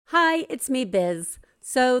Hi, it's me, Biz.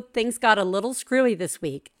 So things got a little screwy this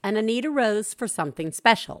week, and Anita rose for something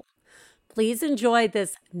special. Please enjoy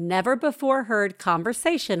this never-before-heard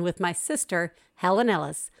conversation with my sister, Helen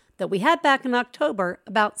Ellis, that we had back in October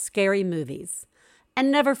about scary movies.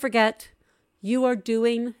 And never forget, you are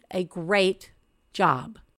doing a great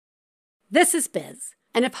job. This is Biz,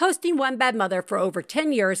 and if hosting One Bad Mother for over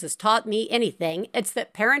 10 years has taught me anything, it's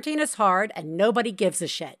that parenting is hard and nobody gives a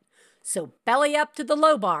shit. So belly up to the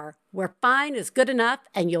low bar, where fine is good enough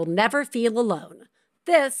and you'll never feel alone.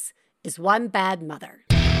 This is One Bad Mother.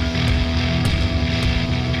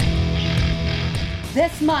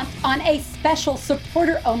 This month on a special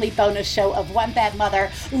supporter-only bonus show of One Bad Mother,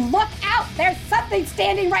 look out, there's something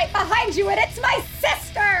standing right behind you and it's my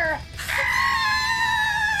sister!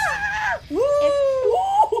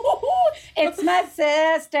 It's my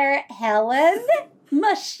sister, Helen.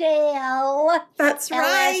 Michelle. That's Ellis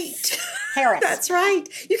right. Harris. That's right.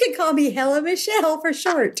 You can call me Helen Michelle for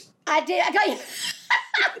short. I did. I got you.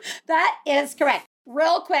 That is correct.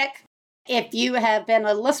 Real quick, if you have been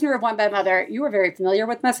a listener of One Bad Mother, you are very familiar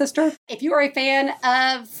with my sister. If you are a fan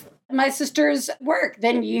of my sister's work,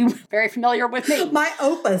 then you're very familiar with me. My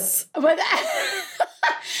opus.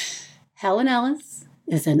 Helen Ellis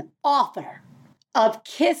is an author of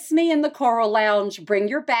Kiss Me in the Coral Lounge, Bring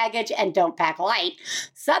Your Baggage, and Don't Pack Light,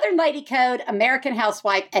 Southern Lady Code, American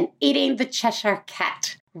Housewife, and Eating the Cheshire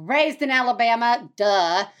Cat. Raised in Alabama,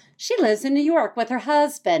 duh, she lives in New York with her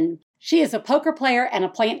husband. She is a poker player and a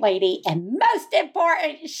plant lady, and most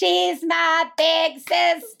important, she's my big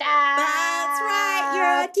sister. That's right.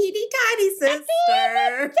 You're a teeny tiny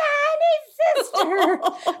sister.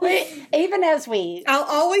 Even as we... I'll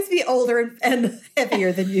always be older and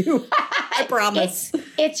heavier than you. I promise.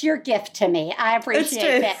 It's your gift to me. I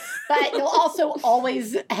appreciate it. But you'll also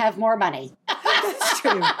always have more money. That's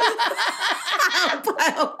true.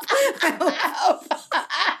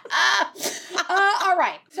 All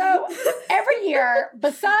right. So every year,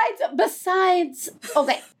 besides,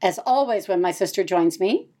 okay, as always, when my sister joins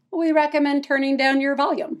me, we recommend turning down your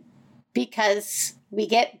volume because we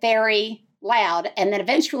get very loud and then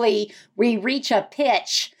eventually we reach a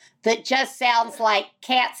pitch that just sounds like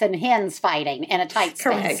cats and hens fighting in a tight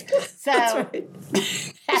space. Correct. So, right.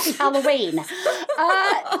 Happy Halloween.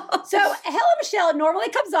 So Helen Michelle normally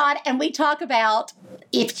comes on and we talk about,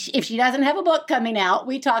 if she doesn't have a book coming out,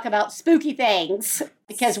 we talk about spooky things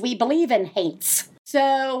because we believe in hates.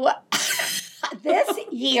 So this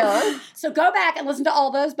year, so go back and listen to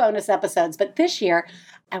all those bonus episodes. But this year,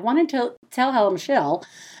 I wanted to tell Helen Michelle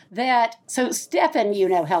that, so Stephen, you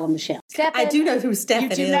know Helen Michelle. Stephen, I do know who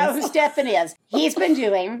Stephen is. You do know who Stephen is. He's been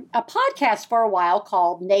doing a podcast for a while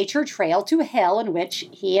called Nature Trail to Hell, in which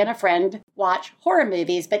he and a friend watch horror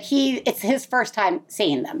movies, but it's his first time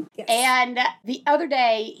seeing them. Yes. And the other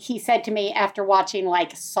day, he said to me after watching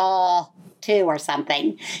like Saw 2 or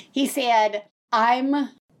something, he said, I'm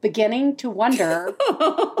beginning to wonder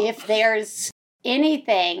if there's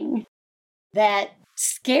anything that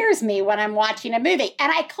scares me when I'm watching a movie.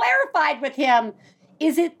 And I clarified with him,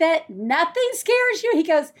 is it that nothing scares you? He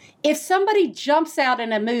goes, if somebody jumps out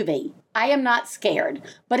in a movie, I am not scared.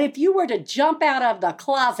 But if you were to jump out of the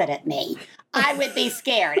closet at me, I would be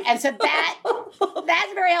scared. And so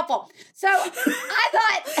that's very helpful. So I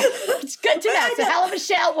thought it's good to know. So Helen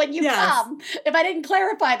Michelle, when you come, if I didn't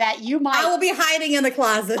clarify that, you might. I will be hiding in the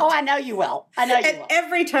closet. Oh, I know you will. I know you will. At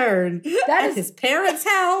every turn. At his parents'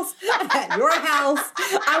 house, at your house.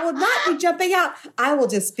 I will not be jumping out. I will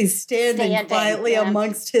just be standing quietly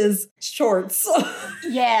amongst his shorts.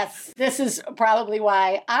 Yes, this is probably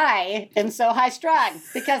why I am so high-strung,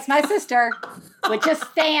 because my sister would just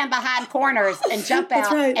stand behind corners and jump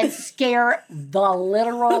out and scare the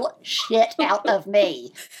literal shit out of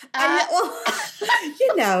me.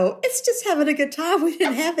 It's just having a good time. We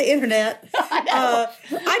didn't have the internet.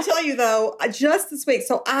 I tell you, though, just this week,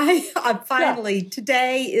 so I'm finally,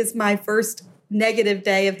 today is my first negative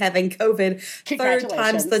day of having COVID. Third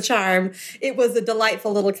time's the charm. It was a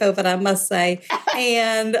delightful little COVID, I must say.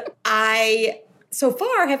 And I, so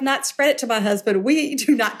far, have not spread it to my husband. We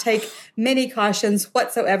do not take many cautions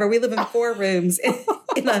whatsoever. We live in 4 rooms in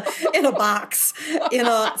a box, in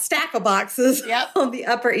a stack of boxes on the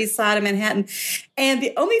Upper East Side of Manhattan. And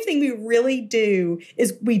the only thing we really do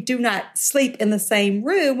is we do not sleep in the same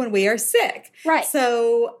room when we are sick. Right.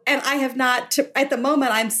 So, and I have not, at the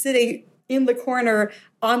moment, I'm sitting in the corner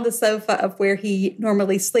on the sofa of where he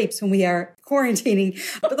normally sleeps when we are quarantining.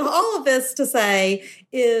 But all of this to say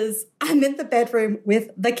is I'm in the bedroom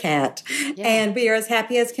with the cat and we are as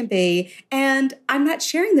happy as can be. And I'm not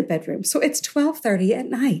sharing the bedroom. So it's 12:30 at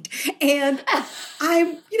night. And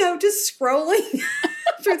I'm, just scrolling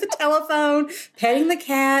through the telephone, petting the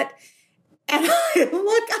cat, and I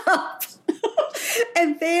look up.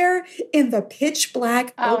 And there in the pitch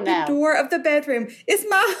black open door of the bedroom is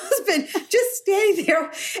my husband just standing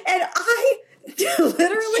there. And I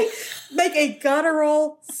literally make a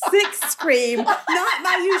guttural sick scream, not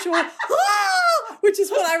my usual, ah, which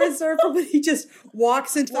is what I reserve for when he just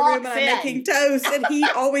walks into the room and I'm making toast. And he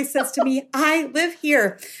always says to me, I live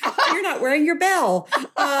here. You're not wearing your bell. But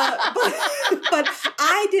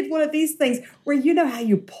I did one of these things where you know how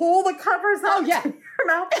you pull the covers up. Oh, yeah.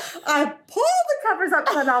 Mouth. I pulled the covers up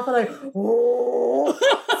to my mouth and I screamed.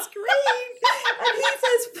 And he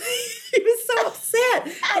says, he was so upset.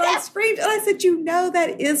 But I screamed and I said, you know,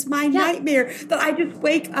 that is my nightmare, that I just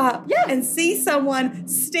wake up and see someone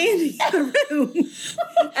standing in the room.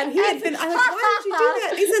 And he had been, I'm like, why did you do that?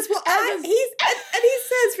 And he says, well, and he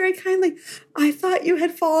says very kindly, I thought you had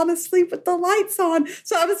fallen asleep with the lights on,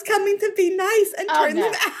 so I was coming to be nice and turn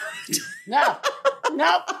them out. No.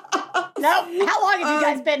 How long have you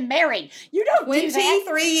guys been married? You don't do that.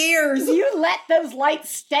 23 years. You let those lights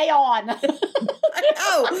stay on. I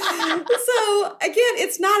know. So, again,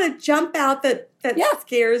 it's not a jump out that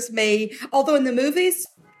scares me. Although in the movies,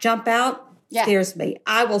 jump out scares me.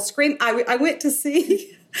 I will scream. I went to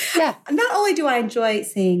see. Yeah. Not only do I enjoy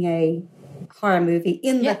seeing a horror movie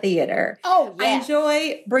in the theater. Oh, yeah. I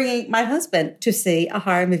enjoy bringing my husband to see a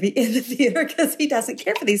horror movie in the theater because he doesn't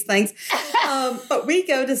care for these things. But we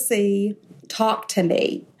go to see Talk to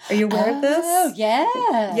Me. Are you aware of this? Oh,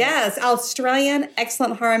 yeah. Yes. Australian,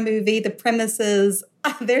 excellent horror movie. The premise is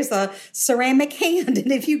there's a ceramic hand,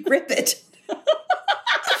 and if you grip it,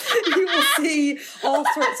 you will see all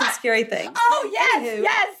sorts of scary things. Oh, yes.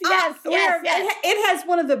 It has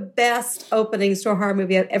one of the best openings to a horror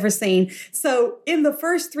movie I've ever seen. So in the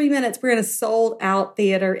first 3 minutes, we're in a sold-out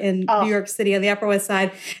theater in New York City on the Upper West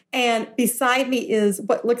Side. And beside me is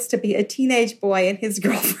what looks to be a teenage boy and his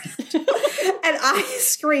girlfriend. And I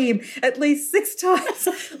scream at least 6 times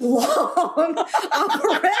long,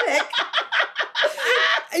 operatic,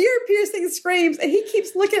 ear-piercing screams, and he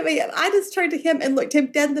keeps looking at me, and I just turned to him and looked him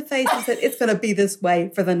dead in the face and said, it's going to be this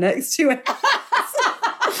way for the next 2 hours.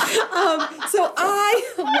 So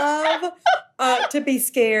I love to be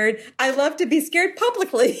scared. I love to be scared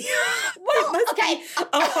publicly. Well, it must be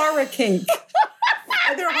a horror kink.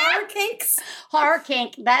 Are there horror kinks? Horror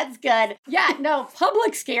kink, that's good. Yeah, no,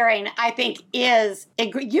 public scaring, I think, is...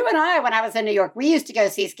 You and I, when I was in New York, we used to go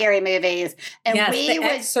see scary movies. And The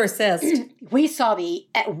Exorcist. We saw the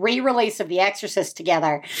re-release of The Exorcist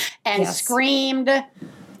together and screamed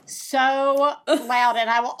so loud. And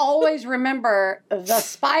I will always remember the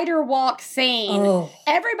spider walk scene. Oh.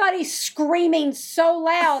 Everybody screaming so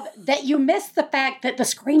loud that you miss the fact that the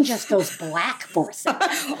screen just goes black for a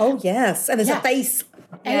second. Oh, yes. And there's a face.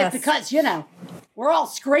 And it's because, we're all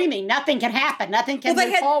screaming. Nothing can happen. Nothing can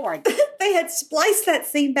move forward. They had spliced that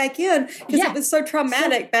scene back in because it was so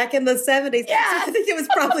traumatic back in the 70s. Yeah. So I think it was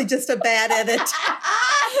probably just a bad edit.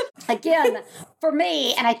 Again, for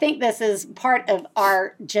me, and I think this is part of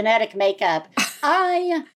our genetic makeup,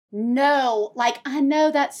 I know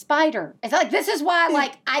that spider. It's like, this is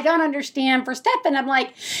why, I don't understand for Stefan. I'm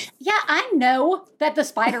like, yeah, I know that the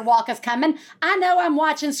spider walk is coming. I know I'm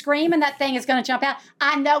watching Scream and that thing is going to jump out.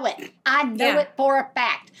 I know it. I know it for a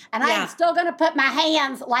fact. And I am still going to put my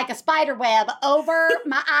hands like a spider web over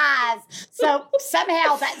my eyes. So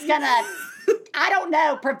somehow that's going to, I don't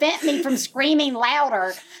know, prevent me from screaming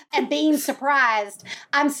louder and being surprised.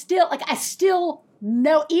 I still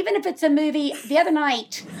no, even if it's a movie. The other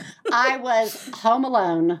night, I was home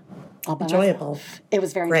alone. Enjoyable. It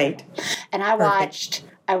was very great. And I watched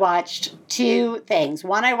 2 things.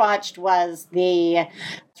 One I watched was the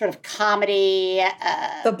sort of comedy.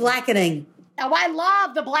 The Blackening. Oh, I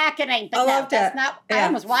love The Blackening. But I loved it. I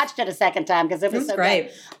almost watched it a second time because it was so great.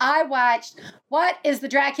 Good. I watched, what is the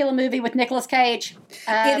Dracula movie with Nicolas Cage?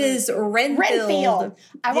 It is Renfield.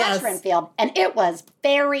 I watched Renfield, and it was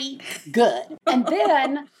very good. And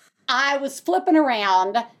then I was flipping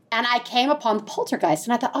around, and I came upon The Poltergeist,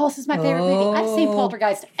 and I thought, this is my favorite movie. I've seen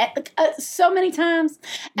Poltergeist so many times,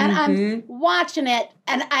 and I'm watching it,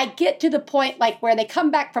 and I get to the point where they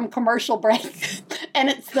come back from commercial break, and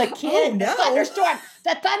it's the kid, the thunderstorm.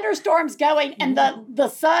 The thunderstorm's going, and the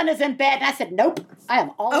son is in bed, and I said, nope. I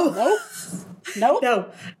am all nope.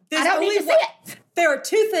 No. I don't need to see it. There are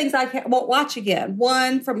 2 things I won't watch again.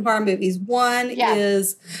 One from horror movies. One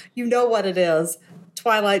is, you know what it is,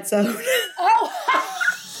 Twilight Zone. Oh.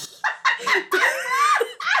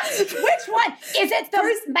 Which one? Is it the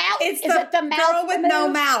mouth? It's the mouth girl with no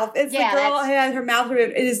mouth. It's the girl who had her mouth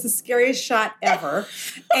removed. It is the scariest shot ever.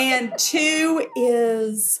 And 2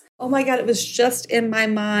 is Oh my God, it was just in my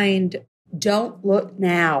mind. Don't Look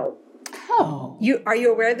Now. Oh. Are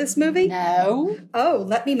you aware of this movie? No. Oh,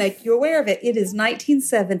 let me make you aware of it. It is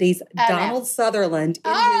 1970s. Donald Sutherland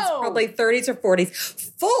in his probably 30s or 40s.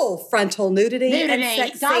 Full frontal nudity. And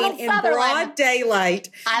sex Donald scene in broad daylight.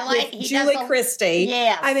 With Julie Christie.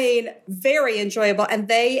 Yes. I mean, very enjoyable. And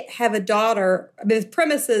they have a daughter. I mean, the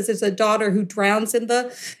premises is a daughter who drowns in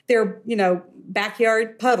their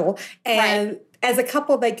backyard puddle. And as a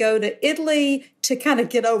couple, they go to Italy to kind of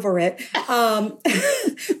get over it.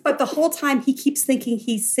 But the whole time he keeps thinking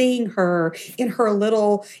he's seeing her in her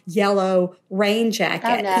little yellow rain jacket.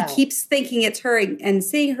 Oh, no. He keeps thinking it's her and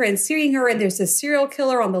seeing her. And there's a serial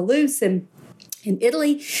killer on the loose in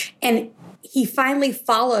Italy. And he finally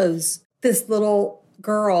follows this little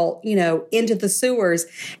girl, into the sewers.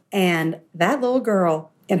 And that little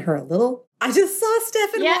girl in her little... I just saw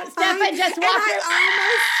Stefan walk by. Stefan just walked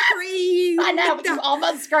I almost screamed. I know, you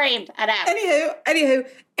almost screamed. I know. Anywho,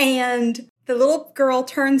 and the little girl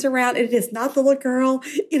turns around, and it is not the little girl.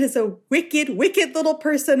 It is a wicked, wicked little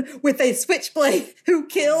person with a switchblade who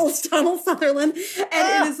kills Donald Sutherland.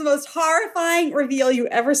 And it is the most horrifying reveal you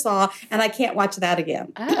ever saw, and I can't watch that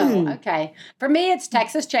again. Oh, okay. For me, it's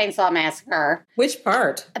Texas Chainsaw Massacre. Which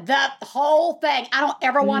part? The whole thing. I don't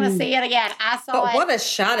ever want to see it again. I saw it. But what a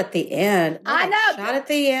shot at the end. I know. Shot at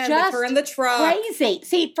the end with her in the truck. Crazy.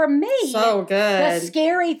 See, for me, so good. The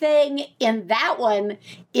scary thing in that one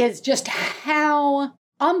is just how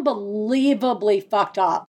unbelievably fucked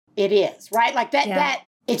up it is, right? Like that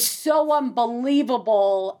it's so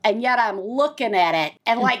unbelievable, and yet I'm looking at it,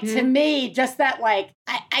 and to me, just that,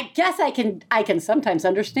 I guess I can sometimes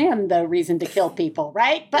understand the reason to kill people,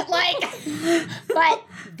 right? But but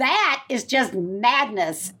that is just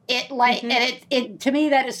madness. It and it to me,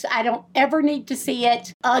 that is, I don't ever need to see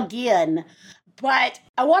it again. But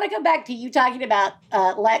I want to go back to you talking about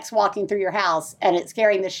Lex walking through your house and it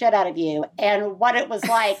scaring the shit out of you, and what it was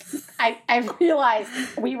like. I realized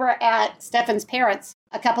we were at Stefan's parents'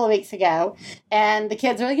 a couple of weeks ago, and the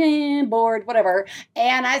kids are like, bored, whatever.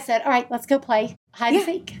 And I said, all right, let's go play hide and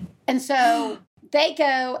seek. And so they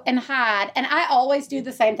go and hide, and I always do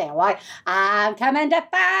the same thing. I'm like, I'm coming to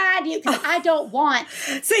find you, because I don't want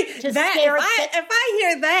to scare. If I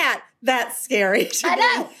hear that, that's scary to me. I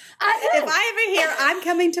know. If I ever hear, I'm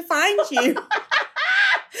coming to find you.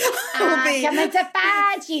 I'm coming to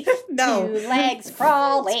find you. No. 2 legs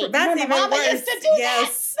crawling. That's Remember, even Mama worse. used to do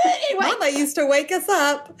yes. that. Anyway. Mama used to wake us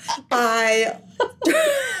up by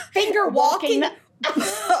finger walking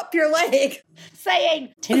up your leg.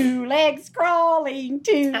 Saying, 2 legs crawling,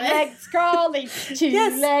 2 legs crawling,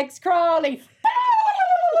 2 legs crawling.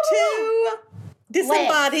 2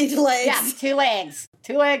 disembodied legs. Yeah, 2 legs.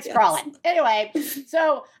 2 legs crawling. Anyway,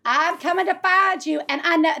 so I'm coming to find you, and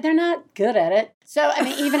I know they're not good at it. So, I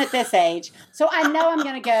mean, even at this age. So I know I'm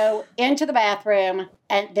going to go into the bathroom,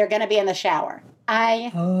 and they're going to be in the shower. I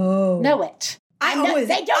know it. I always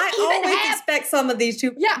expect some of these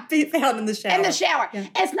to be found in the shower. In the shower. Yeah.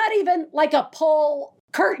 It's not even like a pull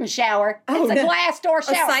curtain shower. It's a glass door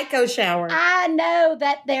shower. A psycho shower. I know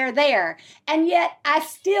that they're there. And yet I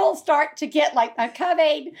still start to get I'm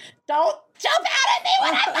coming. Don't jump out at me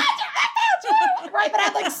when I found you. Right? But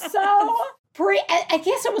I'm I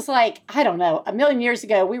guess it was I don't know, a million years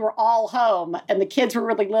ago, we were all home and the kids were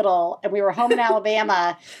really little and we were home in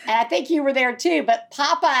Alabama. And I think you were there too, but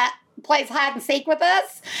Papa plays hide and seek with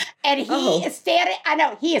us, and he is standing. I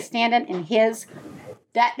know he is standing in his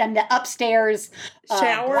in the upstairs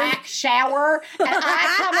shower, black shower, and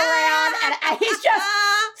I come around, and he's just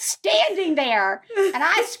standing there, and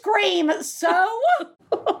I scream so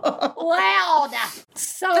loud.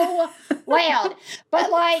 But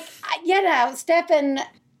Stefan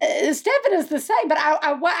is the same. But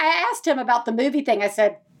I asked him about the movie thing. I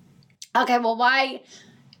said, okay, well, why?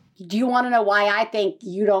 Do you want to know why I think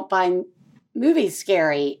you don't find movies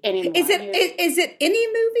scary anymore? Is it any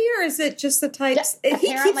movie, or is it just the types? He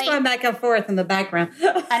keeps going back and forth in the background.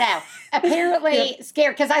 I know. Apparently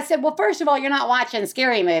scared, because I said, well, first of all, you're not watching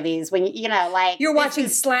scary movies when you're watching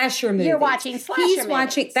slasher movies. You're watching slasher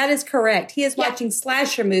movies. That is correct. He is watching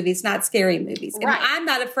slasher movies, not scary movies. And I'm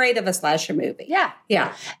not afraid of a slasher movie. Yeah.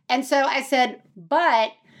 Yeah. And so I said,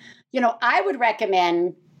 but I would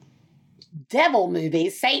recommend devil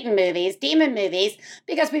movies, Satan movies, demon movies,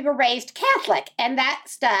 because we were raised Catholic, and that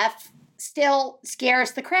stuff still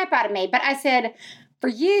scares the crap out of me. But I said, for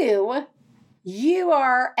you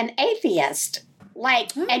are an atheist,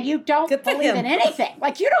 and you don't believe in anything.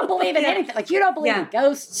 You don't believe in anything. You don't believe in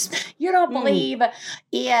ghosts. You don't believe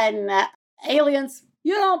in aliens.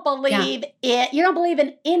 You don't believe You don't believe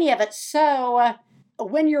in any of it. So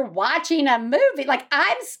when you're watching a movie, like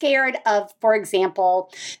I'm scared of, for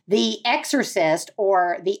example, The Exorcist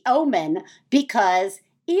or The Omen, because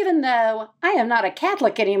even though I am not a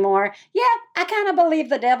Catholic anymore, yeah, I kind of believe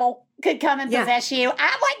the devil could come and possess you.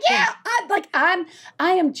 I'm like,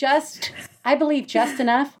 I believe just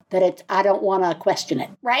enough that I don't want to question it,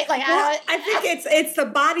 right? Like, I think it's the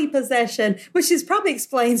body possession, which probably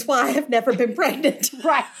explains why I've never been pregnant.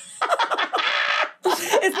 Right.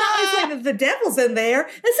 It's not necessarily that the devil's in there.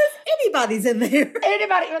 It says anybody's in there.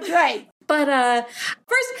 Anybody, that's right. But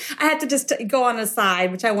first, I have to just go on a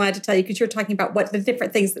side, which I wanted to tell you because you're talking about what the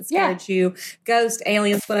different things that scared you, ghosts,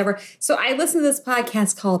 aliens, whatever. So I listened to this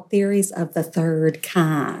podcast called Theories of the Third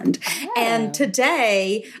Kind. Oh. And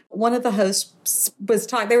today, one of the hosts was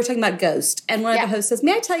talking, they were talking about ghosts. And one of the hosts says,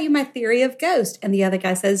 may I tell you my theory of ghost? And the other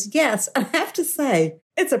guy says, yes. And I have to say,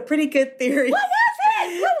 it's a pretty good theory. What was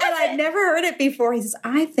it? And I'd never heard it before. He says,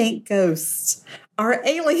 I think ghosts are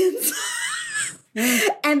aliens.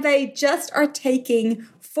 And they just are taking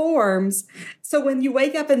forms. So when you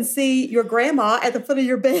wake up and see your grandma at the foot of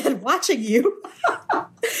your bed watching you,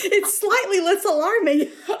 it's slightly less alarming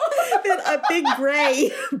than a big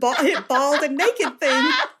gray, bald and naked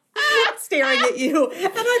thing staring at you.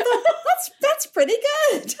 And I thought, that's pretty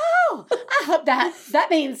good. Oh, I hope that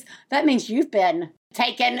means you've been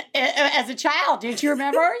taken as a child. Did you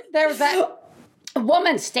remember? There was that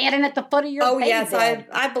woman standing at the foot of your bed. Oh, yes.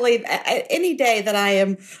 I believe any day that I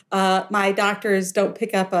am, my doctors don't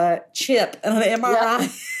pick up a chip and an MRI,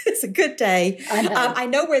 it's a good day. I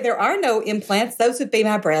know where there are no implants. Those would be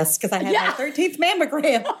my breasts because I had my 13th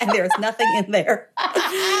mammogram and there's nothing in there.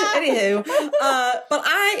 Anywho, but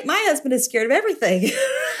my husband is scared of everything.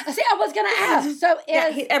 See, I was going to ask. So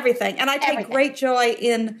everything. And I take great joy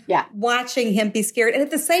in watching him be scared. And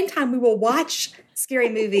at the same time, we will watch scary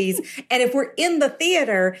movies. And if we're in the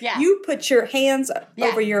theater, you put your hands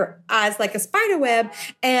over your eyes like a spider web.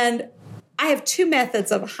 And I have two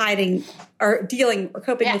methods of hiding or dealing or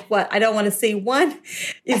coping with what I don't want to see. One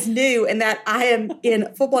is new in that I am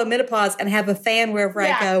in full-blown menopause and have a fan wherever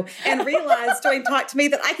I go and realize during Talk to Me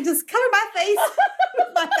that I can just cover my face with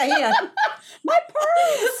my fan. My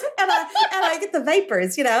purse! And I get the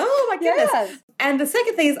vapors, oh my goodness. Yes. And the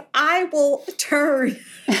second thing is I will turn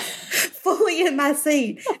fully in my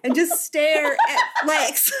seat and just stare at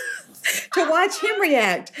Lex to watch him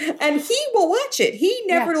react. And he will watch it. He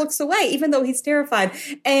never looks away, even though he's terrified.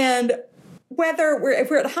 And if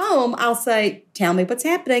we're at home, I'll say, tell me what's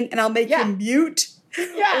happening. And I'll make him mute.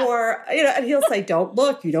 Yeah. Or, and he'll say, don't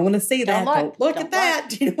look. You don't want to see that. Don't look at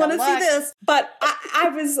that. You don't want to see this. But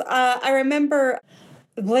I remember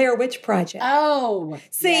the Blair Witch Project. Oh.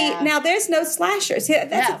 See, now there's no slashers. See,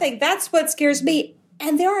 that's the thing. That's what scares me.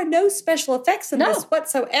 And there are no special effects in this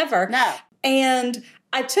whatsoever. No. And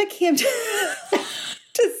I took him to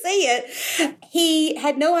see it. He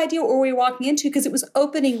had no idea what we were walking into because it was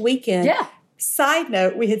opening weekend. Yeah. Side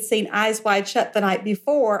note, we had seen Eyes Wide Shut the night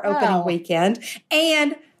before opening weekend.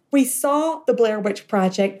 And we saw the Blair Witch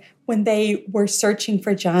Project when they were searching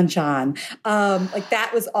for John. Like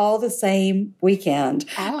that was all the same weekend.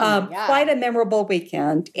 Quite a memorable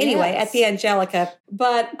weekend. Anyway, at the Angelica.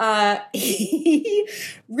 But he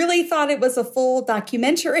really thought it was a full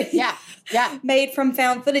documentary. Yeah. Made from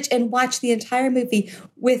found footage and watched the entire movie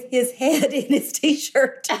with his head in his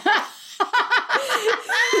T-shirt.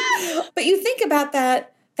 But you think about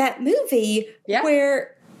that movie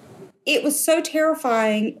where it was so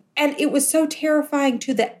terrifying, and it was so terrifying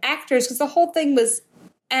to the actors because the whole thing was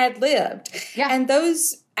ad-libbed. Yeah. And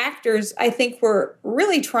those actors, I think, were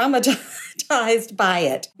really traumatized by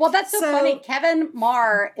it. Well, that's so funny. Kevin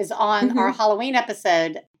Marr is on our Halloween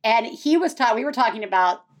episode, and we were talking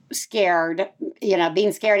about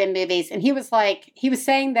being scared in movies, and he was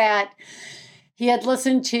saying that he had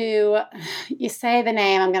listened to, you say the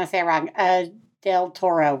name, I'm going to say it wrong, Del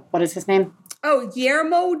Toro. What is his name? Oh,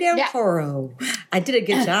 Guillermo del Toro. I did a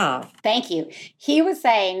good job. Thank you. He was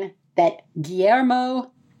saying that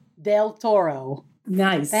Guillermo del Toro.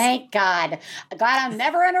 Nice. Thank God. Glad I'm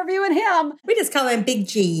never interviewing him. We just call him Big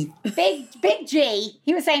G. Big G.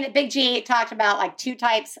 He was saying that Big G talked about like two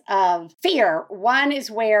types of fear. One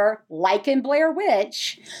is where, like in Blair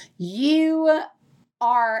Witch, you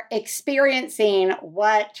are experiencing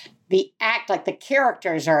what the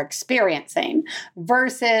characters are experiencing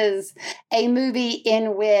versus a movie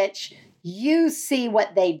in which you see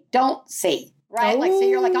what they don't see, right? Like, so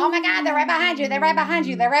you're like, oh my God, they're right behind you. They're right behind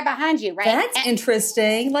you. They're right behind you, right? That's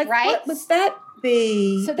interesting. Like, what would that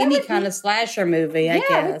be? So any kind of slasher movie, I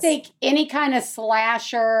guess. I would think any kind of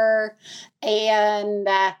slasher and,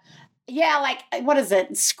 Yeah, like, what is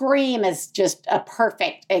it? Scream is just a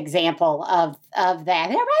perfect example of that.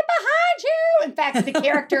 They're right behind you. In fact, the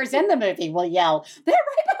characters in the movie will yell, they're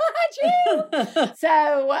right behind you.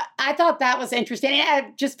 So I thought that was interesting.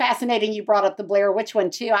 And just fascinating you brought up the Blair Witch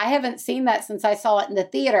one, too. I haven't seen that since I saw it in the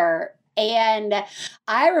theater. And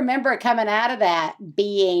I remember coming out of that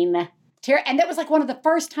being and that was like one of the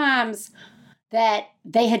first times that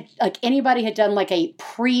they had, like, anybody had done like a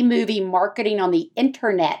pre-movie marketing on the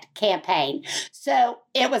internet campaign. So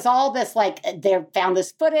it was all this, like, they found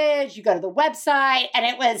this footage, you go to the website, and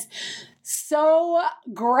it was so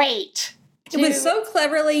great. It was so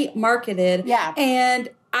cleverly marketed. Yeah. And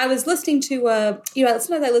I was listening to,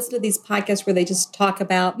 sometimes I listen to these podcasts where they just talk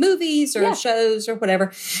about movies or shows or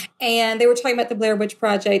whatever. And they were talking about the Blair Witch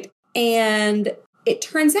Project. And it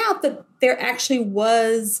turns out that there actually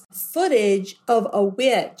was footage of a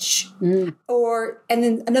witch and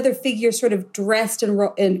then another figure sort of dressed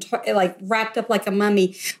and like wrapped up like a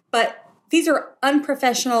mummy. But these are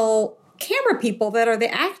unprofessional camera people that are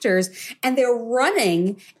the actors, and they're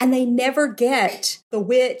running, and they never get the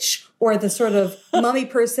witch or the sort of mummy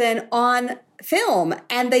person on film,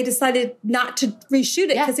 and they decided not to reshoot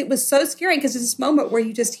it because it was so scary, because there's this moment where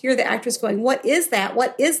you just hear the actress going, what is that?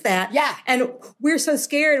 What is that? Yeah. And we're so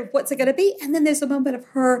scared of what's it going to be. And then there's a moment of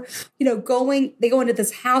her, they go into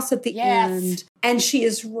this house at the end, and she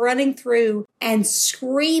is running through and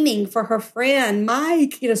screaming for her friend,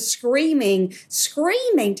 Mike, screaming,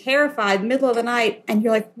 terrified, middle of the night. And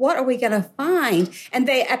you're like, what are we going to find? And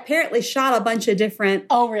they apparently shot a bunch of different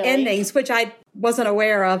endings, which I wasn't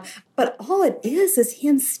aware of. But all it is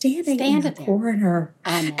him standing in the corner.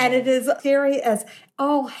 And it is scary as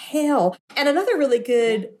all hell. And another really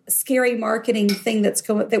good scary marketing thing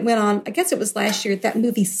that went on, I guess it was last year, that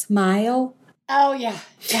movie Smile. Oh, yeah.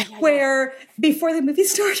 Where before the movie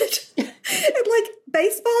started, at like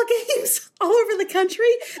baseball games all over the country,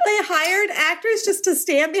 they hired actors just to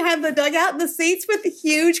stand behind the dugout in the seats with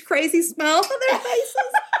huge, crazy smiles on their faces.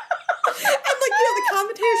 And the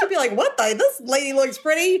commentators would be like, this lady looks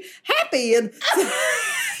pretty happy. And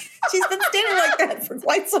she's been standing like that for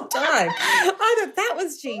quite some time. I thought that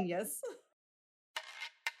was genius.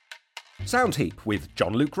 Sound Heap with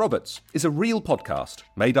John Luke Roberts is a real podcast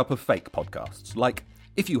made up of fake podcasts. Like,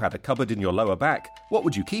 if you had a cupboard in your lower back, what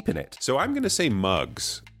would you keep in it? So I'm going to say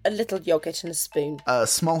mugs. A little yogurt and a spoon. A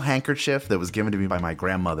small handkerchief that was given to me by my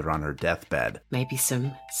grandmother on her deathbed. Maybe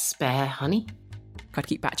some spare honey? I'd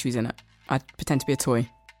keep batteries in it. I'd pretend to be a toy.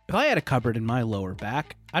 If I had a cupboard in my lower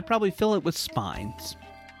back, I'd probably fill it with spines.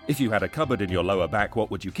 If you had a cupboard in your lower back,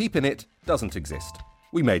 what would you keep in it? Doesn't exist.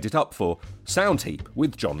 We made it up for Sound Heap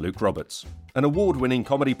with John Luke Roberts, an award-winning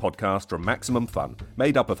comedy podcast from Maximum Fun,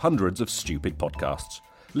 made up of hundreds of stupid podcasts.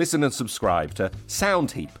 Listen and subscribe to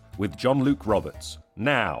Sound Heap with John Luke Roberts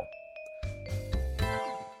now.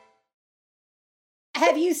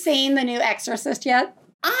 Have you seen the new Exorcist yet?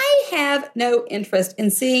 I have no interest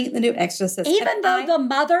in seeing the new Exorcist. Even though the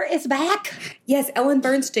mother is back? Yes, Ellen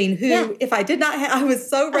Bernstein, who, if I did not I was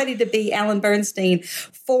so ready to be Ellen Bernstein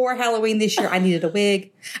for Halloween this year. I needed a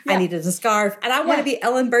wig. I needed a scarf. And I want to be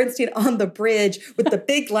Ellen Bernstein on the bridge with the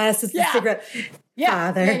big glasses and cigarette.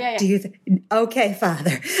 Father, do you okay,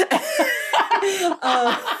 Father.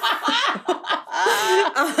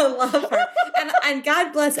 I love her. And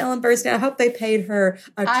God bless Ellen Bernstein. I hope they paid her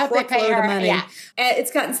a truckload of money. Yeah.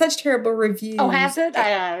 It's gotten such terrible reviews. Oh, has it?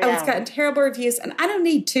 It's gotten terrible reviews. And I don't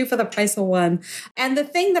need two for the price of one. And the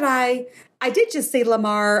thing that I did just see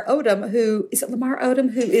Lamar Odom, who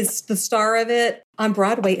is the star of it on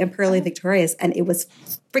Broadway in Pearly Victorious. And it was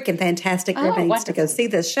freaking fantastic. Everybody needs to go see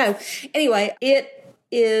this show. Anyway, it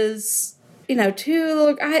is...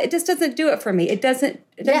 it just doesn't do it for me. It doesn't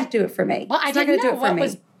do it for me. Well, I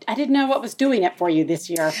didn't know what was doing it for you this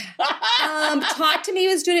year. Talk to Me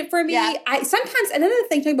was doing it for me. Yeah. Sometimes, another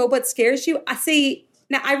thing, talking about what scares you,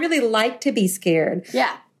 I really like to be scared.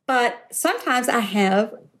 Yeah. But sometimes I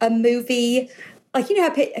have a movie, like,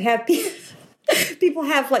 have people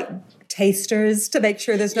have, like, tasters to make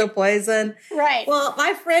sure there's no poison. Right. Well,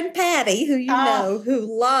 my friend Patty, who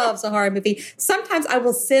who loves a horror movie, sometimes I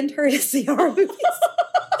will send her to see horror movies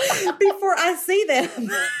before I see them.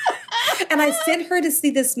 And I sent her to see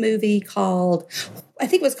this movie called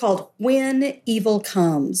When Evil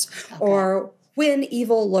Comes, or When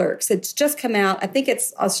Evil Lurks. It's just come out. I think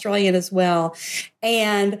it's Australian as well.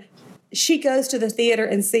 And she goes to the theater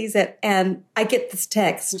and sees it, and I get this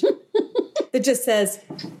text that just says,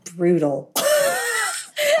 brutal.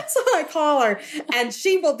 That's what I call her. And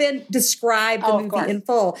she will then describe the movie in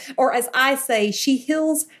full. Or as I say, she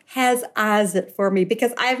has eyes it for me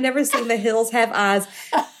because I've never seen The Hills Have Eyes.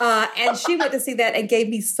 And she went to see that and gave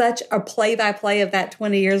me such a play-by-play of that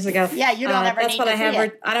 20 years ago. Yeah, you don't ever that's need what to I have see her.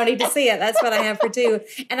 it. I don't need to see it. That's what I have her do.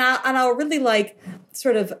 And I'll really like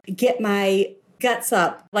sort of get my guts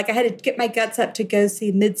up. Like I had to get my guts up to go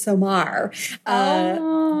see Midsommar.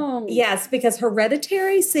 Yes, because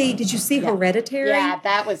Hereditary. See, did you see Hereditary? Yeah,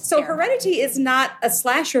 that was so. terrible. Hereditary is not a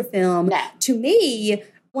slasher film. No. To me,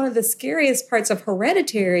 one of the scariest parts of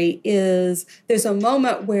Hereditary is there's a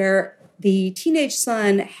moment where the teenage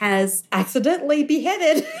son has accidentally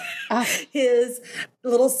beheaded his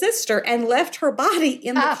little sister and left her body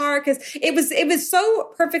in the car because it was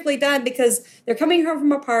so perfectly done because they're coming home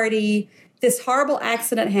from a party. This horrible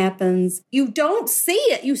accident happens. You don't see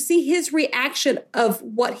it. You see his reaction of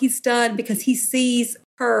what he's done because he sees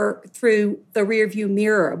her through the rearview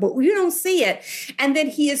mirror, but we don't see it. And then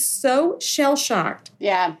he is so shell-shocked.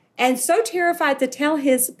 Yeah. And so terrified to tell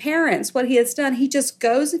his parents what he has done, he just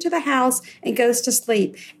goes into the house and goes to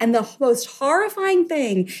sleep. And the most horrifying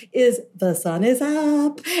thing is the sun is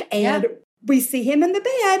up, and we see him in the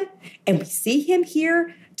bed, and we see him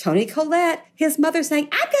here. Toni Collette, his mother, saying,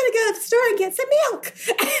 "I'm going to go to the store and get some milk."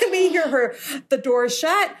 And we hear the door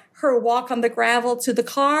shut, her walk on the gravel to the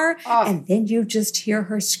car, and then you just hear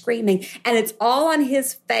her screaming. And it's all on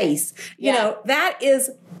his face. You know, that is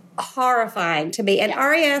horrifying to me. And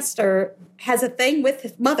Ari Aster has a thing with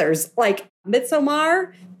his mothers, like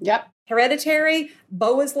Midsommar, Hereditary,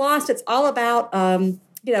 Beau is Lost. It's all about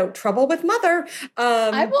trouble with mother.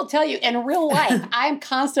 I will tell you, in real life, I'm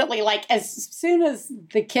constantly like, as soon as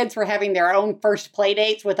the kids were having their own first play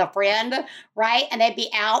dates with a friend, right? And they'd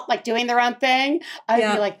be out like doing their own thing.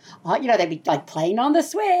 I'd be like, they'd be like playing on the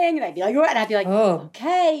swing. And I'd be like, and I'd be like,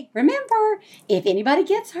 okay, remember, if anybody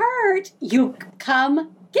gets hurt, you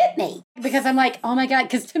come get me. Because I'm like, oh my God,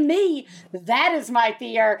 because to me, that is my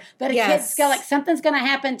fear, that a kid's going like, something's going to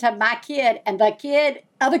happen to my kid and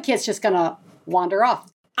other kid's just going to wander off.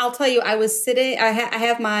 I'll tell you, I was sitting, I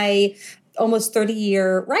have my almost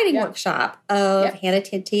 30-year writing workshop of Hannah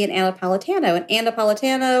Tinty and Anna Napolitano. And Anna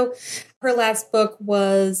Napolitano, her last book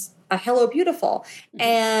was Hello Beautiful.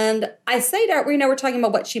 And I say to her, we're talking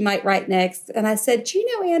about what she might write next. And I said,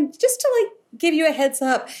 Anne, just to give you a heads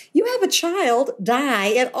up, you have a child die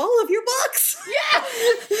in all of your books. Yeah.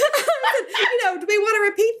 Do we want to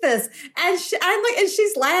repeat this? And and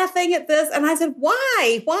she's laughing at this. And I said,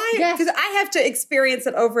 why? Why? Because I have to experience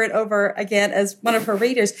it over and over again as one of her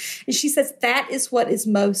readers. And she says, that is what is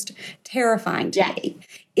most terrifying to me,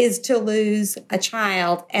 is to lose a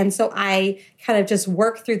child. And so I kind of just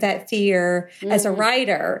work through that fear as a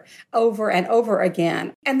writer over and over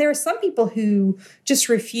again. And there are some people who just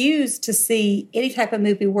refuse to see any type of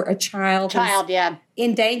movie where a child is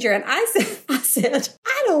in danger. And I said,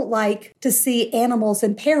 I don't like to see animals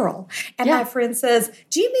in peril. And my friend says,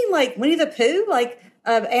 do you mean like Winnie the Pooh? Like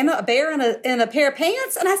a bear in a pair of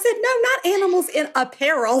pants? And I said, no, not animals in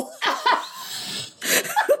apparel.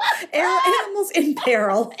 Animals in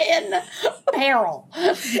peril. In peril.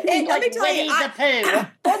 And let me tell you, the Pooh.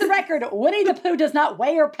 For the record, Winnie the Pooh does not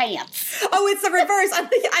wear pants. Oh, it's the reverse.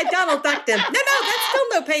 I Donald ducked him. No, that's still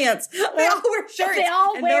no pants. They all wear shirts. They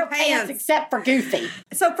all and wear no pants except for Goofy.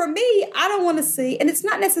 So for me, I don't want to see, and it's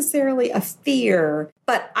not necessarily a fear,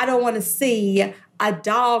 but I don't want to see a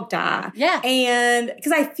dog die. Yeah. And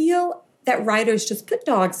because I feel that writers just put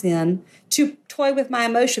dogs in to toy with my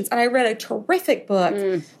emotions. And I read a terrific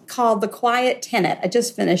book called The Quiet Tenant. I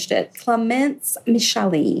just finished it. Clemence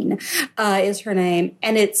Micheline is her name.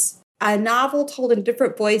 And it's a novel told in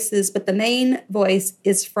different voices, but the main voice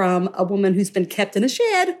is from a woman who's been kept in a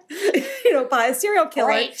shed, by a serial killer.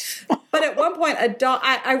 Right. But at one point, a dog,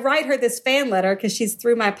 I write her this fan letter because she's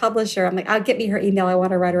through my publisher. I'm like, I'll get me her email. I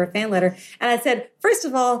want to write her a fan letter. And I said, first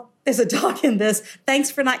of all, there's a dog in this.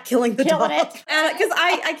 Thanks for not killing the dog. Because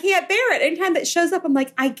I can't bear it. Anytime that shows up, I'm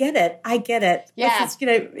like, I get it. Yeah. This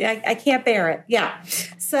is, I can't bear it. Yeah.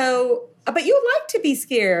 So, but you like to be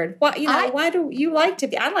scared. Why do you like to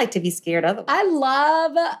be? I like to be scared otherwise.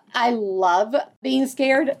 I love being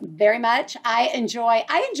scared very much. I enjoy,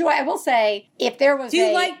 I will say, if there was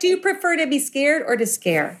do you prefer to be scared or to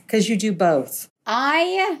scare? Because you do both.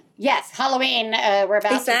 Yes, Halloween, we're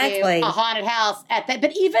about to do a haunted house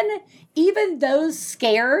but even those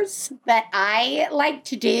scares that I like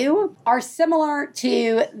to do are similar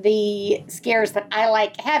to the scares that I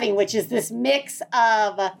like having, which is this mix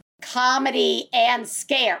of comedy and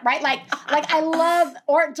scare, right? Like I love,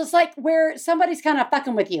 or just like where somebody's kind of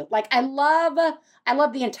fucking with you. Like I love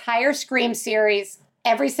the entire Scream series.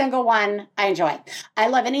 Every single one I enjoy. I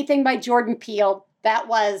love anything by Jordan Peele.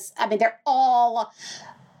 They're all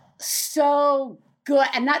so good.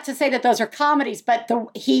 And not to say that those are comedies, but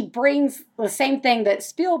he brings the same thing that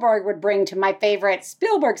Spielberg would bring to my favorite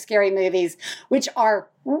Spielberg scary movies, which are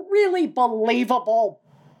really believable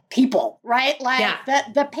people, right? Like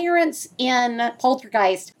the parents in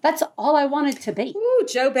Poltergeist, that's all I wanted to be. Ooh,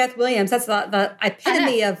 Joe Beth Williams. That's the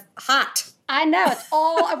epitome of hot. I know. It's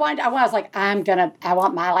all I wanted. I was like, I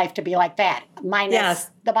want my life to be like that. Minus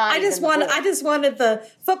the body. I just wanted the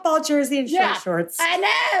football jersey and shorts.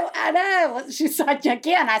 I know. She's such,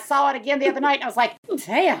 again, I saw it again the other night and I was like,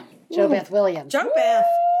 damn, Joe Beth Williams. Joe Beth.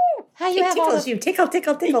 How you have all you.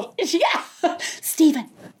 Tickle. Yeah. Stephen,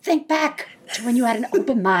 think back to when you had an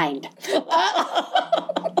open mind.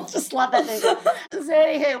 Just love that movie. So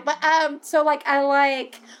anywho, but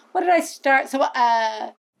what did I start? So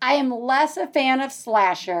I am less a fan of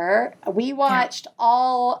slasher. We watched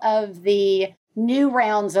all of the new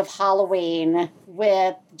rounds of Halloween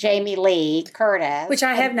with Jamie Lee Curtis, which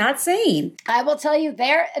I have not seen. I will tell you,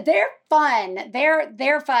 they're fun.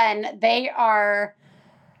 They're fun. They're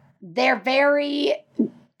very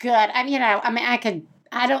good. I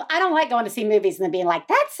don't like going to see movies and then being like,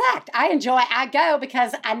 that sucked. I go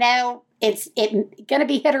because I know it's going to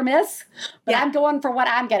be hit or miss, but I'm going for what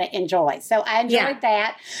I'm going to enjoy. So I enjoyed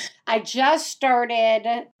that. I just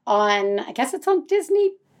started on, I guess it's on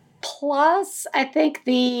Disney Plus, I think,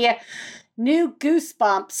 the new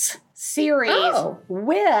Goosebumps series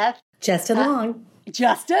with Justin Long.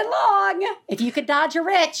 Justin Long. If you could dodge a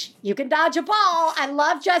rich, you can dodge a ball. I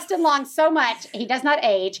love Justin Long so much. He does not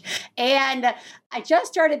age. And I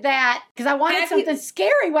just started that because I wanted something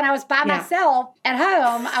scary when I was by myself at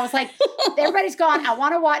home. I was like, everybody's gone. I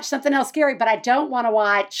want to watch something else scary, but I don't want to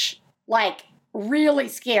watch like really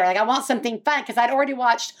scary. Like I want something fun because I'd already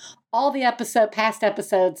watched all the past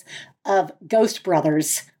episodes of Ghost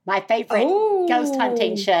Brothers, my favorite ghost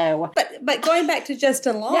hunting show. But going back to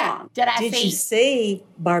Justin Long, did you see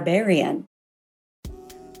Barbarian?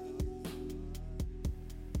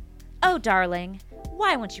 Oh, darling,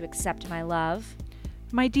 why won't you accept my love?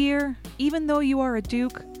 My dear, even though you are a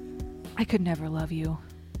duke, I could never love you.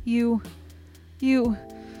 You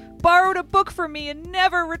borrowed a book from me and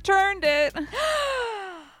never returned it.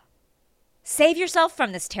 Save yourself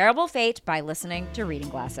from this terrible fate by listening to Reading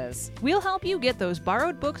Glasses. We'll help you get those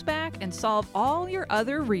borrowed books back and solve all your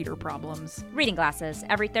other reader problems. Reading Glasses,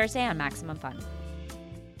 every Thursday on Maximum Fun.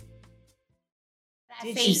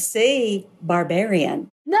 Did you see Barbarian?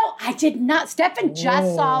 No, I did not. Stefan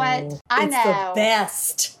just saw it. I know. It's the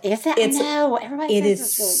best. Is it? No, everybody says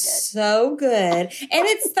it's really good. So good. And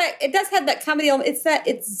it does have that comedy element.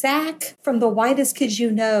 It's Zach from The Whitest Kids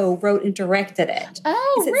You Know wrote and directed it.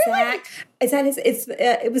 Oh, is it really? Zach? Is that his?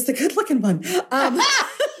 It was the good looking one. But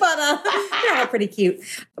they're all pretty cute.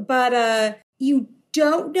 But you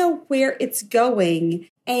don't know where it's going,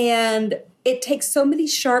 and it takes so many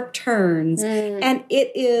sharp turns, and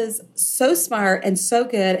it is so smart and so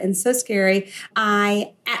good and so scary.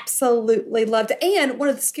 I absolutely loved it. And one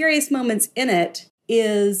of the scariest moments in it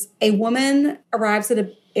is a woman arrives at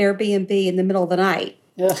an Airbnb in the middle of the night.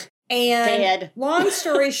 Ugh, and dead. Long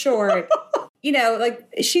story short,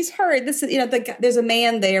 she's heard this is, there's a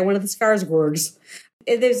man there, one of the Skarsgårds.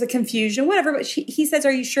 There's a confusion, whatever. But he says,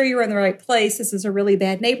 "Are you sure you're in the right place? This is a really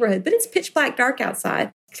bad neighborhood." But it's pitch black dark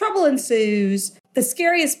outside. Trouble ensues. The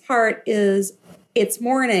scariest part is it's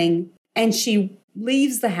morning and she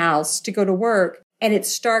leaves the house to go to work and it's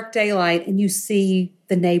stark daylight and you see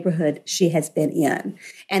the neighborhood she has been in.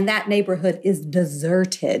 And that neighborhood is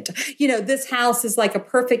deserted. This house is like a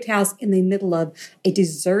perfect house in the middle of a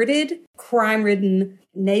deserted, crime-ridden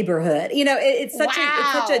neighborhood. It's such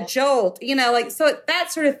a jolt, so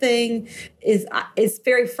that sort of thing is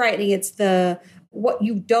very frightening. It's what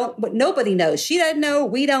nobody knows. She doesn't know.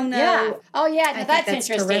 We don't know. Yeah. Oh, yeah. That's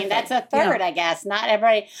interesting. Terrific. That's a third, I guess. Not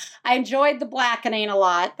everybody. I enjoyed The Blackening a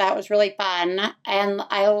lot. That was really fun. And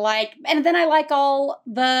then I like all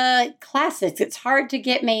the classics. It's hard to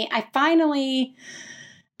get me. I'd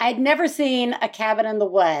never seen A Cabin in the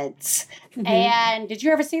Woods. Mm-hmm. And did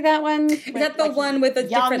you ever see that one? Is that the one with the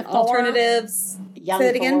different alternatives? Young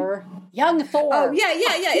Thor. Young Thor. Oh, yeah.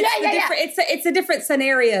 It's the different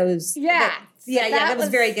scenarios. Yeah. That was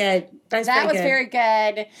very good. That was very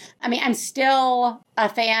good. I mean, I'm still a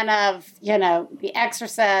fan of, The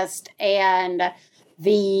Exorcist and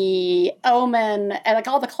The Omen and like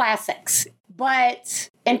all the classics.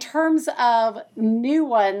 But in terms of new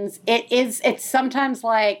ones, it's sometimes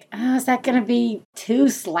like, is that going to be too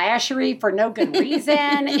slashery for no good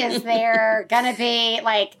reason? Is there going to be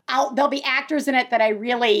there'll be actors in it that I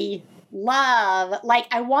really love, like,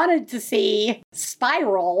 I wanted to see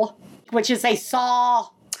Spiral, which is a Saw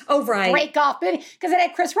break off movie, because it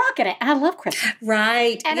had Chris Rock in it, and I love Chris Rock.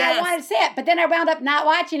 Right. And I wanted to see it, but then I wound up not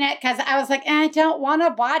watching it because I was like, I don't want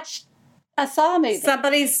to watch a Saw movie.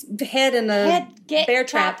 Somebody's head in a bear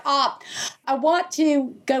trap. Off. I want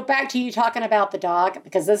to go back to you talking about the dog,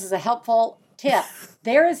 because this is a helpful tip.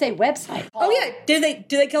 There is a website. Oh yeah, do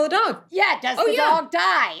they kill a dog? Yeah, does the dog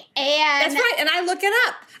die? And that's right. And I look it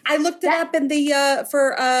up. I looked it up in the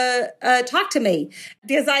for Talk to Me,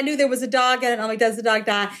 because I knew there was a dog in it. I'm like, does the dog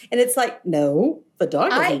die? And it's like, no, the dog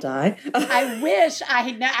doesn't die. I wish I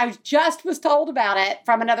had known. I just was told about it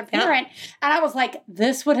from another parent, and I was like,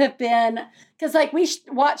 this would have been, because like we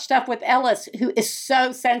watch stuff with Ellis, who is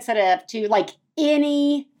so sensitive to like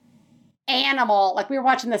any animal. Like we were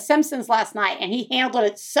watching The Simpsons last night, and he handled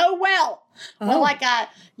it so well. Well, like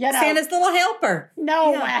Santa's Little Helper.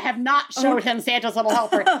 No, I have not showed him Santa's Little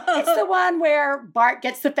Helper. It's the one where Bart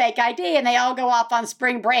gets the fake ID, and they all go off on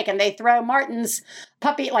spring break, and they throw Martin's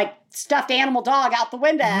puppy, like stuffed animal dog, out the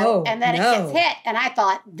window, and then it gets hit. And I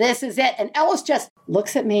thought, this is it. And Ellis just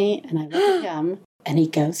looks at me, and I look at him, and he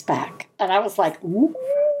goes back, and I was like, ooh.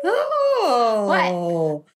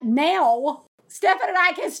 But now Stefan and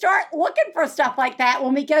I can start looking for stuff like that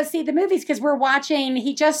when we go see the movies, because we're watching,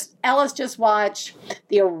 Ellis just watched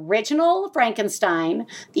the original Frankenstein,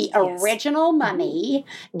 the original Mummy,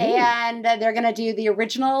 and they're going to do the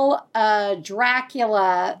original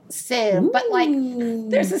Dracula soon. But like,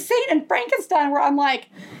 there's a scene in Frankenstein where I'm like,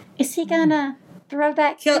 is he going to throw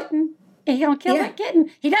that kitten? Is he going to kill that kitten?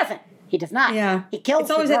 He doesn't. He does not. Yeah. He kills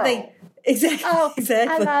the girl. Exactly. Oh,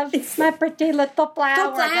 exactly. I love my pretty little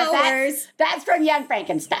flowers. That's from Young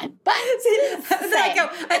Frankenstein. But I go,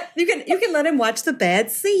 you can let him watch The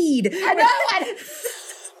Bad Seed. I know.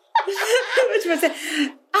 Which was it?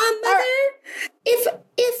 Mother,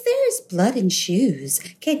 if there's blood in shoes,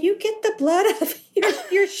 can you get the blood out of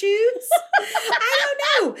your shoes? I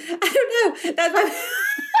don't know. That's my.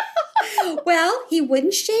 Well, he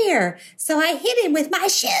wouldn't share, so I hit him with my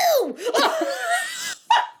shoe.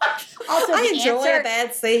 Also, I enjoy a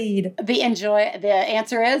bad seed. The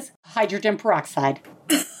answer is hydrogen peroxide.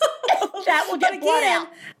 That will get blood out.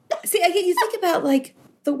 See, again, you think about like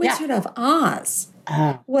the Wizard of Oz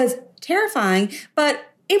was terrifying, but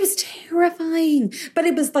it was terrifying. But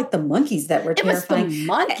it was like the monkeys that were terrifying. It was the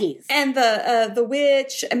monkeys. And the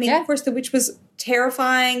witch. I mean, of course, the witch was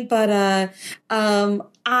terrifying, but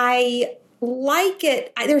I like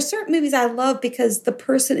it. There are certain movies I love because the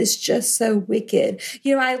person is just so wicked.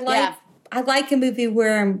 You know, I like a movie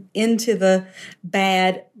where I'm into the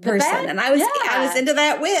bad person, and I was into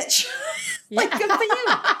that witch. Like, good for you.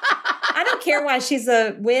 I don't care why she's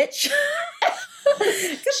a witch.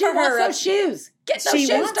 She wants those shoes. Get those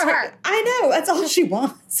shoes to her. I know. That's all she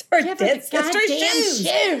wants. Her dead sister's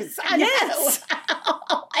shoes. I know.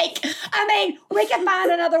 We can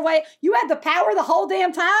find another way. You had the power the whole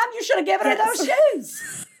damn time. You should have given her those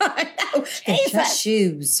shoes. I know. They're just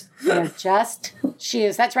shoes. They're just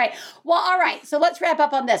shoes. That's right. Well, all right. So let's wrap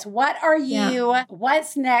up on this.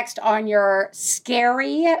 What's next on your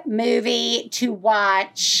scary movie to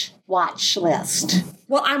watch list?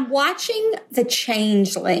 Well, I'm watching The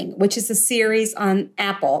Changeling, which is a series on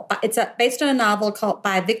Apple. It's based on a novel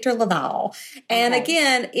by Victor Laval. And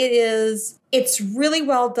again, it's really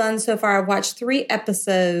well done so far. I've watched 3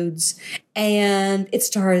 episodes, and it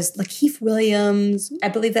stars Lakeith Williams. I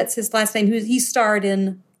believe that's his last name. He starred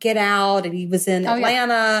in Get Out, and he was in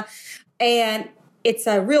Atlanta. Yeah. And it's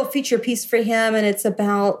a real feature piece for him, and it's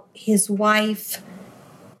about his wife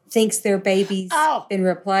thinks their baby's been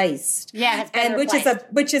replaced. Yeah, it's been replaced.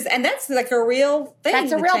 And that's like a real thing.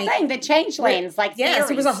 That's a real thing. The Changelings, like yes,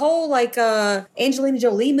 there was a whole like Angelina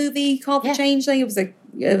Jolie movie called The Changeling. It was a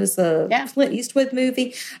Clint Eastwood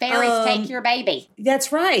movie. Fairies take your baby.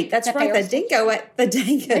 That's right. The dingo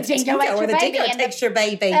takes your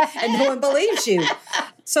baby, and no one believes you.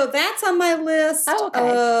 So that's on my list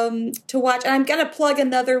to watch. And I'm going to plug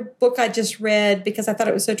another book I just read because I thought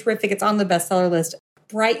it was so terrific. It's on the bestseller list.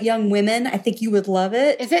 Bright Young Women. I think you would love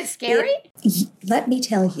it. Is it scary? Let me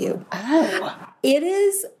tell you. It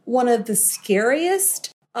is one of the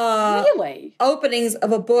scariest openings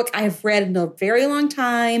of a book I've read in a very long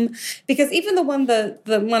time. Because even the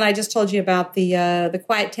one I just told you about, the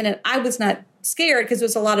Quiet Tenant, I was not scared because there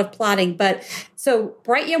was a lot of plotting. But so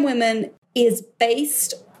Bright Young Women is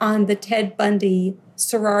based on the Ted Bundy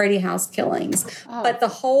sorority house killings. But the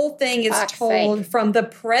whole thing is told from the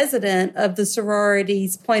president of the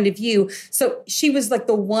sorority's point of view. So she was like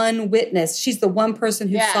the one witness. She's the one person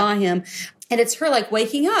who saw him. And it's her like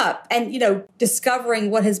waking up and, discovering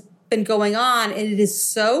what has been going on. And it is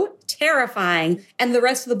so terrifying. And the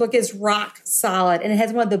rest of the book is rock solid. And it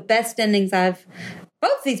has one of the best endings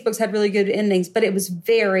both these books had really good endings, but it was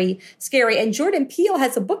very scary. And Jordan Peele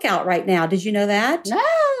has a book out right now. Did you know that? No.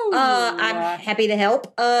 I'm happy to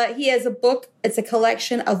help. He has a book. It's a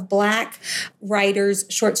collection of Black writers'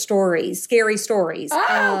 short stories, scary stories. Oh,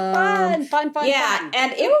 fun. Yeah, fun.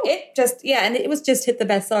 and it was just hit the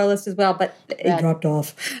bestseller list as well, but it dropped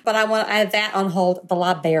off. But I have that on hold at the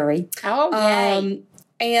library. Oh, yay.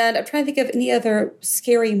 And I'm trying to think of any other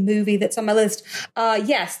scary movie that's on my list.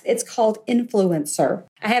 Yes, it's called Influencer.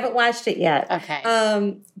 I haven't watched it yet. Okay.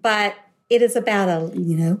 But it is about a,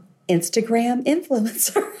 Instagram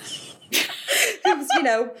influencer who's,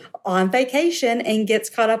 on vacation and gets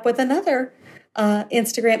caught up with another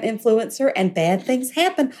Instagram influencer, and bad things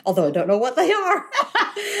happen, although I don't know what they are.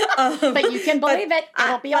 But you can believe it.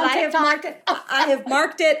 It'll be on TikTok. I have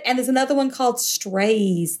marked it, and there's another one called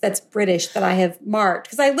Strays that's British that I have marked,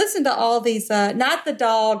 because I listen to all these, not the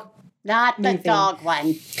dog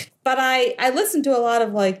one. But I listen to a lot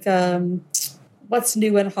of what's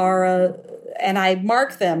new in horror, and I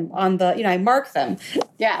mark them on on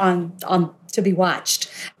to be watched.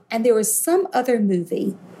 And there was some other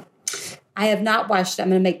movie. I have not watched it. I'm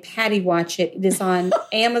going to make Patty watch it. It is on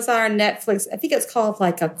Amazon, Netflix. I think it's called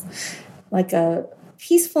like a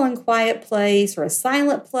peaceful and quiet place, or a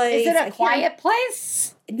silent place. Is it a quiet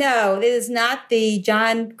place? No, it is not the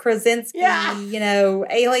John Krasinski,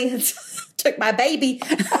 aliens took my baby.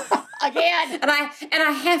 Again. And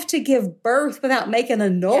I have to give birth without making a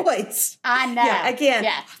noise. I know. Yeah, again.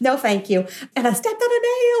 Yeah. No, thank you. And I stepped on a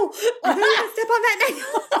nail. I didn't step on that nail.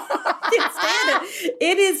 I can't stand it.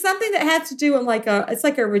 It is something that has to do with it's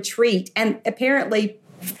like a retreat. And apparently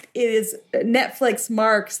it is Netflix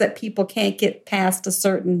marks that people can't get past a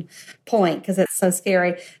certain point because it's so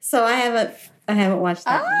scary. So I haven't watched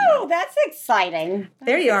that. Oh, that's exciting.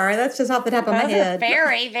 There you are. That's just off the top of my head.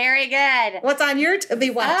 Very, very good. What's on your to be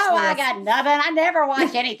watched list? I got nothing. I never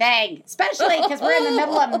watch anything, especially because we're in the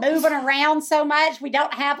middle of moving around so much. We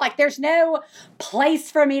don't have, there's no place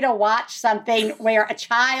for me to watch something where a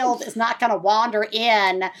child is not going to wander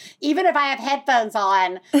in, even if I have headphones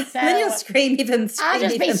on. So then you'll scream even I'll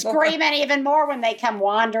just be screaming even more when they come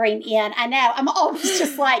wandering in. I know. I'm always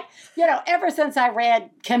just ever since I read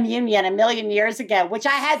Communion a million years ago, which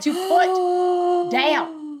I had to put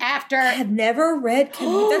down after. I have never read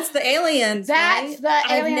Communion. That's the aliens. That's right?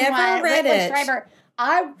 the alien one. I've never read Ripley it. Schreiber.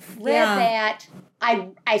 I read that.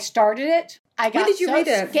 I started it. I got when did you read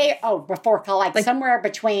it? Scared. Oh, before college, somewhere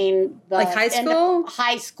between the high school,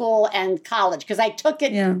 high school and college, because I took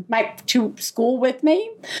it to school with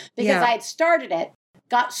me because I had started it.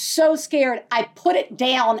 Got so scared, I put it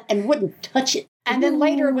down and wouldn't touch it. And then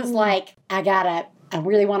later it was I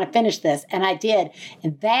really want to finish this. And I did.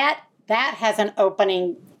 And that has an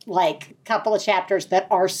opening, couple of chapters that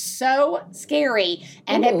are so scary.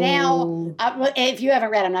 And have now, if you haven't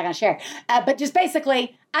read, I'm not going to share. But just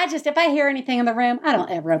basically, if I hear anything in the room, I don't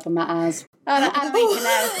ever open my eyes. I don't need to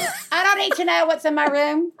know. I don't need to know what's in my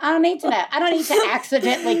room. I don't need to know. I don't need to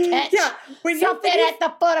accidentally catch something at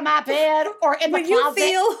the foot of my bed or in the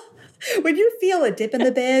closet. When you feel a dip in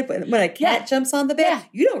the bed, when a cat jumps on the bed,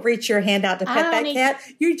 you don't reach your hand out to pet that cat.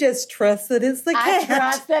 You just trust that it's the cat. I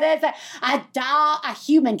trust that it's a dog. A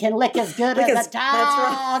human can lick as good as a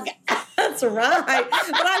dog. That's right. But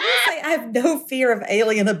I will say I have no fear of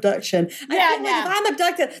alien abduction. I feel like if I'm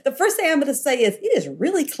abducted, the first thing I'm going to say is, it is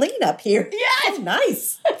really clean up here. Yeah. It's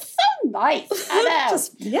nice. It's so nice. I know.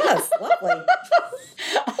 Yes, lovely.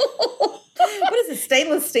 What is it,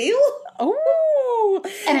 stainless steel? Ooh,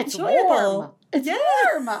 and it's enjoyable. Warm. It's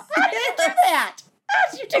warm. How did you do that?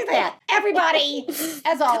 How did you do that? Everybody,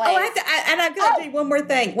 as always. I've got to do one more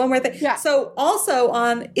thing. Yeah. So also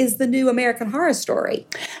on is the new American Horror Story.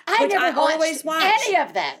 I never watched any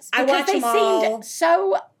of this because they seemed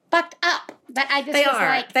so fucked up that I just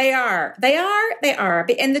They are.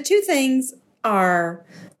 And the two things are,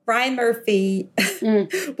 Brian Murphy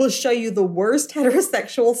will show you the worst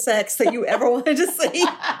heterosexual sex that you ever wanted to see.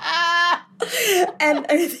 And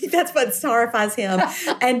I think that's what horrifies him.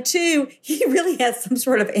 And two, he really has some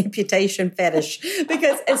sort of amputation fetish,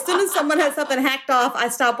 because as soon as someone has something hacked off, I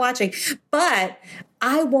stop watching. But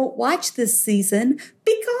I won't watch this season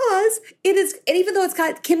Because it is, and even though it's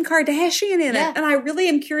got Kim Kardashian in it, and I really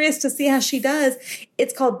am curious to see how she does,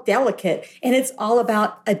 it's called Delicate, and it's all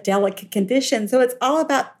about a delicate condition. So it's all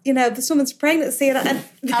about, this woman's pregnancy, and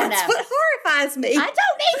that's what horrifies me. I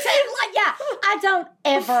don't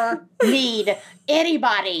ever need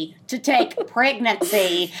anybody to take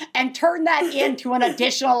pregnancy and turn that into an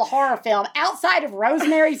additional horror film outside of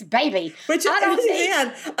Rosemary's Baby. Which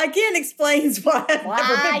again explains why I've never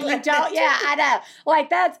been pregnant. I know.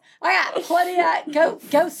 Like I got plenty of,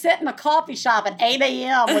 go sit in the coffee shop at 8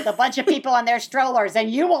 a.m. with a bunch of people in their strollers and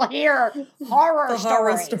you will hear horror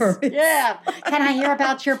stories. Yeah. Can I hear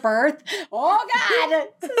about your birth? Oh, God.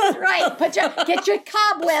 That's right. Get your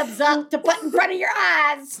cobwebs up to put in front of your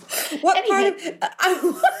eyes. What did you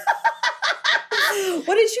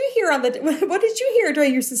hear what did you hear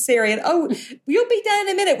during your cesarean? Oh, you'll be done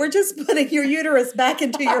in a minute. We're just putting your uterus back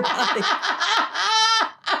into your body.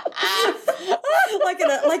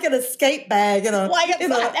 like an escape bag in an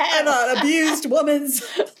abused woman's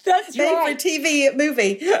That's made right. for TV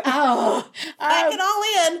movie. Back it all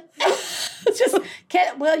in.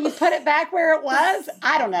 Will you put it back where it was?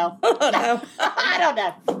 I don't know. I don't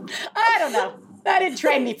know. That didn't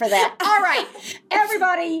train me for that. All right,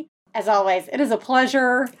 everybody. As always, it is a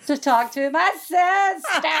pleasure to talk to my sister.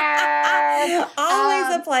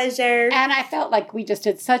 Always a pleasure. And I felt like we just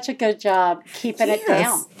did such a good job keeping it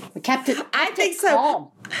down. We kept it. I think so. Calm.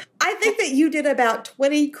 I think that you did about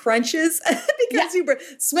 20 crunches because you were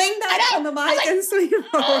swing back on the mic and swing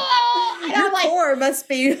forward. Your core must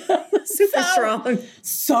be super strong.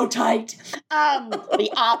 So tight. The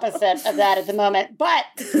opposite of that at the moment. But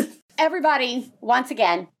everybody, once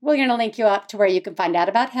again, we're going to link you up to where you can find out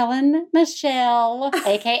about Helen Michelle,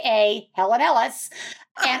 a.k.a. Helen Ellis.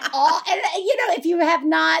 And if you have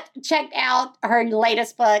not checked out her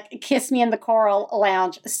latest book, Kiss Me in the Coral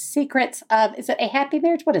Lounge, Secrets of, is it a Happy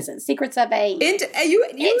Marriage? What is it? Secrets of a... Intimate. I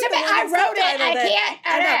wrote it.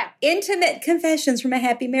 I know. Intimate Confessions from a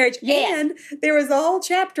Happy Marriage. Yeah. And there was a whole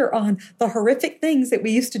chapter on the horrific things that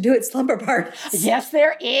we used to do at slumber parties. Yes,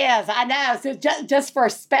 there is. I know. So just for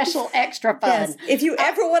special extra fun. Yes. If you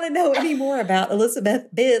ever want to know any more about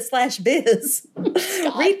Elizabeth Biz,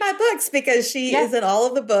 read my books because she is in all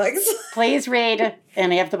of the books. Please read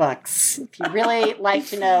any of the books. If you really like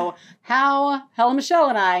to know how Helen Michelle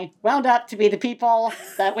and I wound up to be the people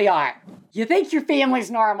that we are. You think your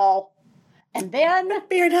family's normal, and then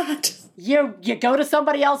you're not. You go to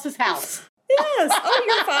somebody else's house. Yes.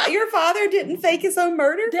 Oh, your father didn't fake his own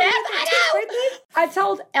murder? Yes, I know. I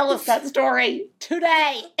told Ellis that story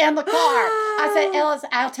today in the car. I said, Ellis,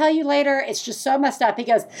 I'll tell you later. It's just so messed up. He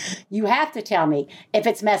goes, you have to tell me if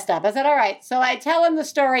it's messed up. I said, all right. So I tell him the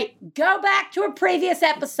story. Go back to a previous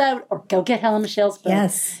episode or go get Helen Michelle's book.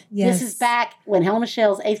 Yes. This is back when Helen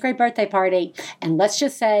Michelle's 8th grade birthday party. And let's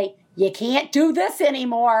just say, you can't do this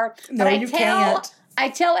anymore. No, you can't. I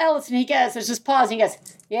tell Ellis, and he goes, there's just pause, and he goes,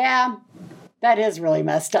 yeah, that is really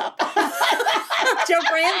messed up. Your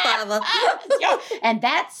grandfather. And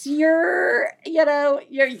that's as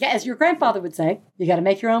your grandfather would say, you got to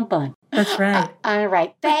make your own fun. That's right. All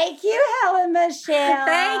right. Thank you, Helen Michelle.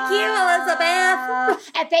 Thank you,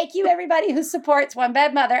 Elizabeth. And thank you, everybody who supports One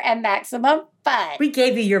Bad Mother and Maximum Fun. We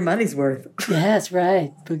gave you your money's worth. Yes,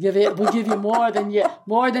 right. We'll give you more than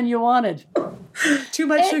you wanted. Too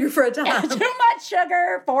much sugar for a dime. Too much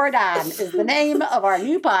sugar for a dime is the name of our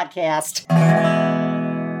new podcast.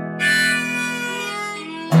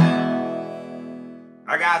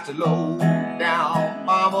 I got to low down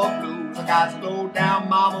mama blues. I got to low down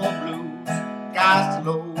mama blues. Got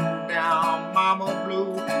to low down mama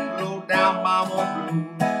blues. Low down mama blues.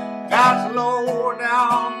 Got to low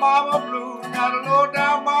down mama blues. Got to low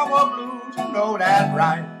down mama blues. You know that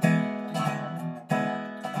right.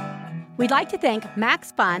 We'd like to thank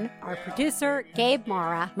Max Fun, our producer, Gabe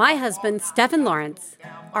Mara, my husband, Stephen Lawrence,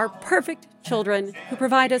 our perfect children who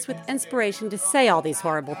provide us with inspiration to say all these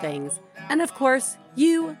horrible things, and of course,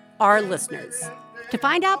 you, our listeners. To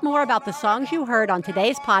find out more about the songs you heard on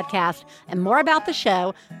today's podcast and more about the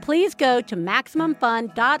show, please go to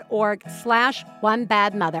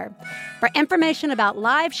MaximumFun.org/OneBadMother. For information about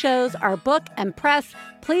live shows, our book, and press,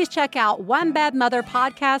 please check out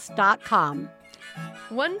OneBadMotherPodcast.com.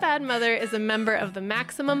 One Bad Mother is a member of the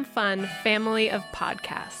Maximum Fun family of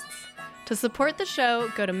podcasts. To support the show,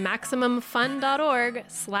 go to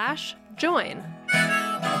MaximumFun.org/join.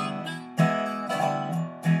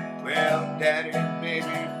 Well, Daddy and baby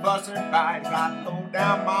fussing fight, got low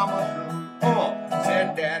down mama blue. Oh,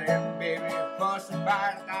 said Daddy and baby fussing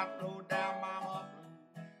fight, got low down mama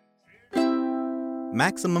blue.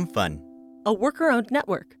 Maximum Fun, a worker-owned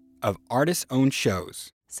network of artist-owned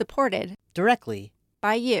shows, supported directly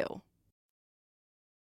by you.